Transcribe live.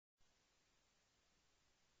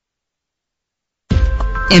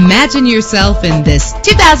Imagine yourself in this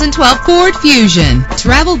 2012 Ford Fusion.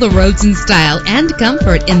 Travel the roads in style and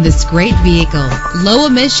comfort in this great vehicle. Low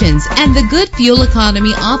emissions and the good fuel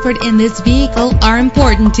economy offered in this vehicle are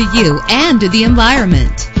important to you and to the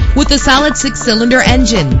environment. With a solid 6-cylinder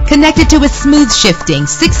engine connected to a smooth shifting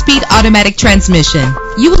 6-speed automatic transmission,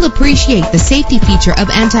 you will appreciate the safety feature of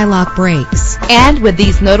anti-lock brakes. And with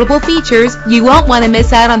these notable features, you won't want to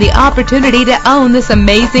miss out on the opportunity to own this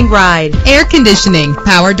amazing ride. Air conditioning,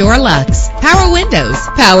 power door locks, power windows,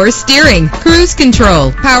 power steering, cruise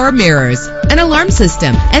control, power mirrors, an alarm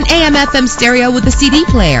system, an AM/FM stereo with a CD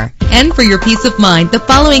player. And for your peace of mind, the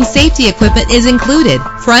following safety equipment is included: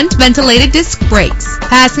 front ventilated disc brakes,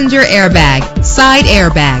 passenger airbag, side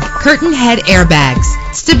airbag, curtain head airbags,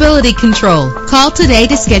 stability control. Call today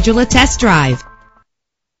to schedule a test drive.